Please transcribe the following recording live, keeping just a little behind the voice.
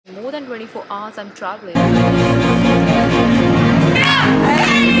More than 24 hours I'm traveling.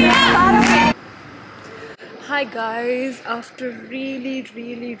 Hi guys, after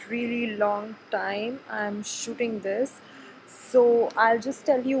really long time I'm shooting this. So I'll just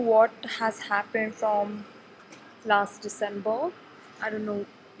tell you what has happened from last December. I don't know,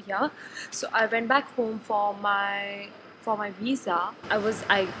 yeah. So I went back home for my visa.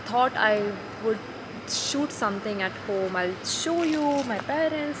 I thought I would shoot something at home. I'll show you my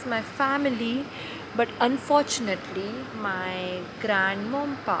parents, my family, but unfortunately my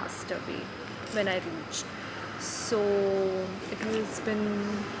grandmom passed away when I reached. So it has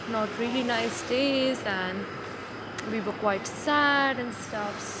been not really nice days and we were quite sad and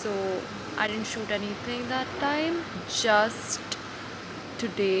stuff, so I didn't shoot anything that time. Just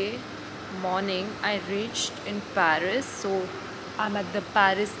today morning I reached in Paris, so I'm at the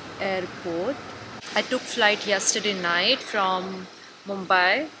Paris airport. I took flight yesterday night from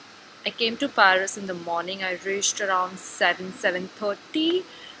Mumbai. I came to Paris in the morning. I reached around 7:30,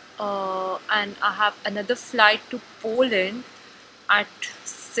 and I have another flight to Poland at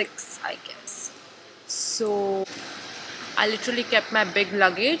 6, I guess. So I literally kept my big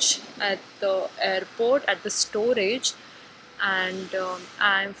luggage at the airport at the storage, and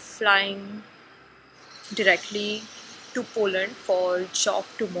I'm flying directly to Poland for job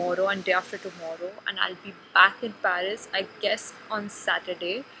tomorrow and day after tomorrow, and I'll be back in Paris I guess on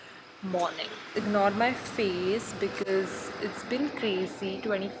Saturday morning. Ignore my face because it's been crazy.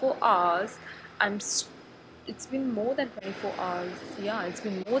 24 hours. It's been more than 24 hours. Yeah, it's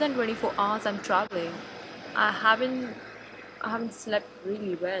been more than 24 hours I'm traveling. I haven't slept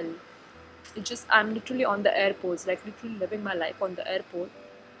really well. I'm literally on the airports, like literally living my life on the airport.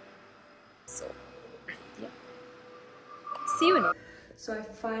 So yeah, see you now. So I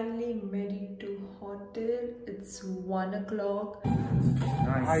finally made it to hotel. It's 1 o'clock.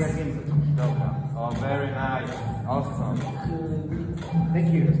 Nice. Oh, very nice. Awesome.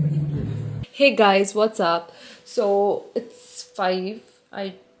 Thank you. Hey guys, what's up? So it's 5.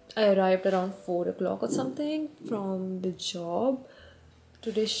 I arrived around 4 o'clock or something from the job.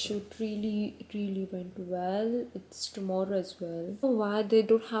 Today's shoot really went well. It's tomorrow as well. I don't know why they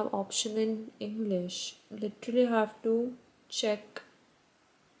don't have option in English. Literally have to check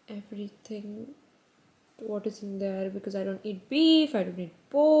everything what is in there because I don't eat beef, I don't eat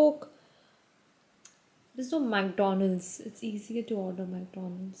pork. There's no McDonald's. It's easier to order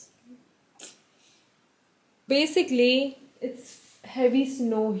McDonald's. Basically, it's heavy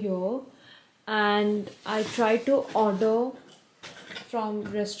snow here and I tried to order from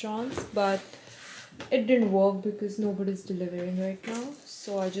restaurants but it didn't work because nobody's delivering right now.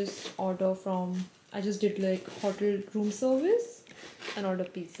 So I just did like hotel room service and order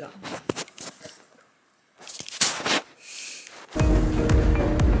pizza.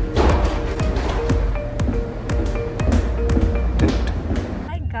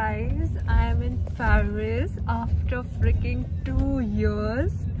 Hi guys, I am in Paris after freaking 2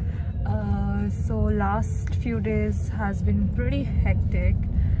 years. So last few days has been pretty hectic.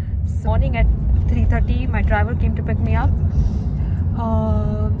 So morning at 3:30 my driver came to pick me up,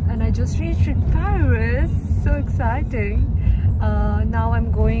 and I just reached in Paris. So exciting. Now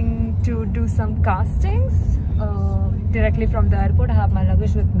I'm going to do some castings directly from the airport. I have my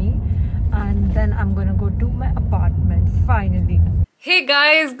luggage with me and then I'm gonna go to my apartment finally. Hey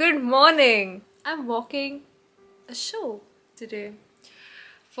guys, good morning. I'm walking a show today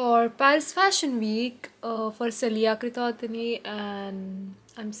for Paris Fashion Week for Celia Kritotini, and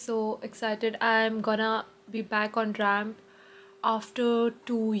I'm so excited. I'm gonna be back on ramp after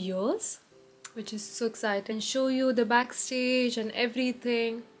 2 years, which is so exciting. And show you the backstage and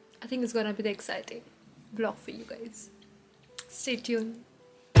everything. I think it's gonna be the exciting vlog for you guys. Stay tuned.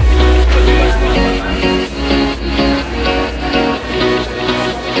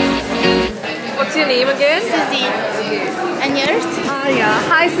 What's your name again? Suzy. And yours? Yeah.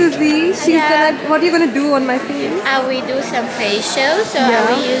 Hi Suzy. What are you gonna do on my face? We do some facial, so I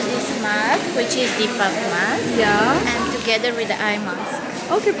will use this mask, which is the pump mask. Yeah. And together with the eye mask.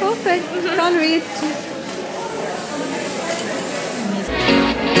 Okay, perfect. Can't wait.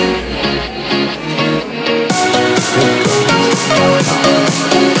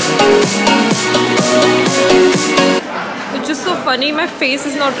 It's just so funny, my face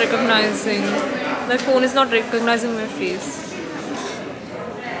is not recognizing. My phone is not recognizing my face.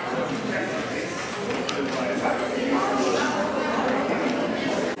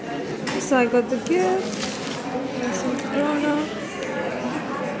 So I got the gift. Some Corona.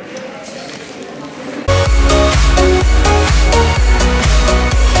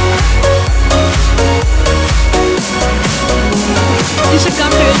 You should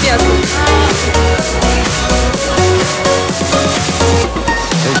come to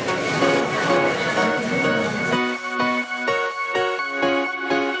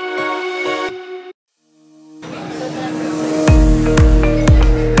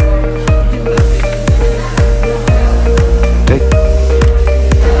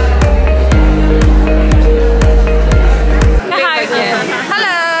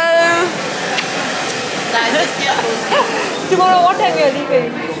Tomorrow, what time you are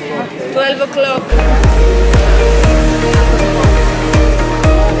leaving? 12 o'clock.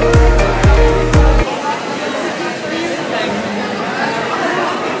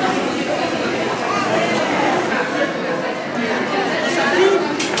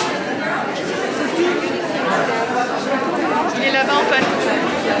 Il est là-bas en fait.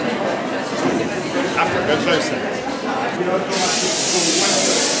 After, go closer.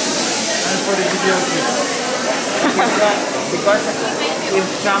 And for the video because if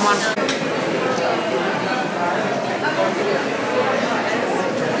someone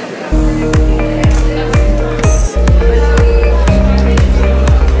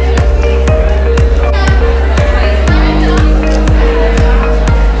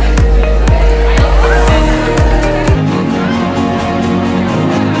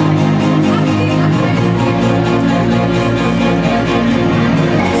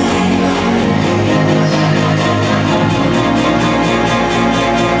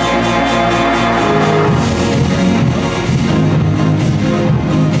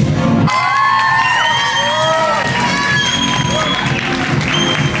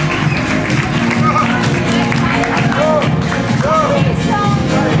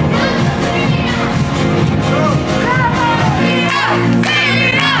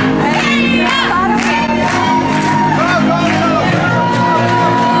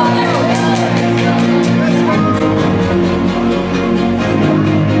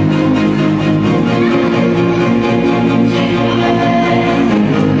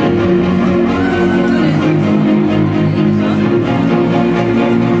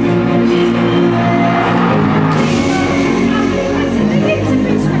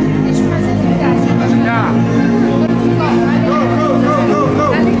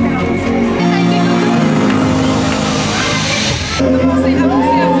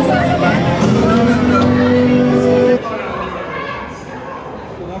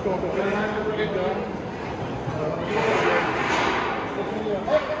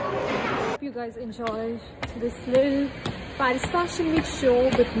Hope you guys enjoy this little Paris Fashion Week show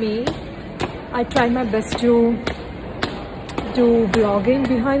with me. I tried my best to do vlogging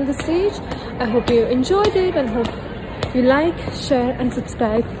behind the stage. I hope you enjoyed it and hope you like, share and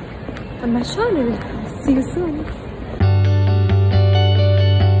subscribe on my channel. See you soon.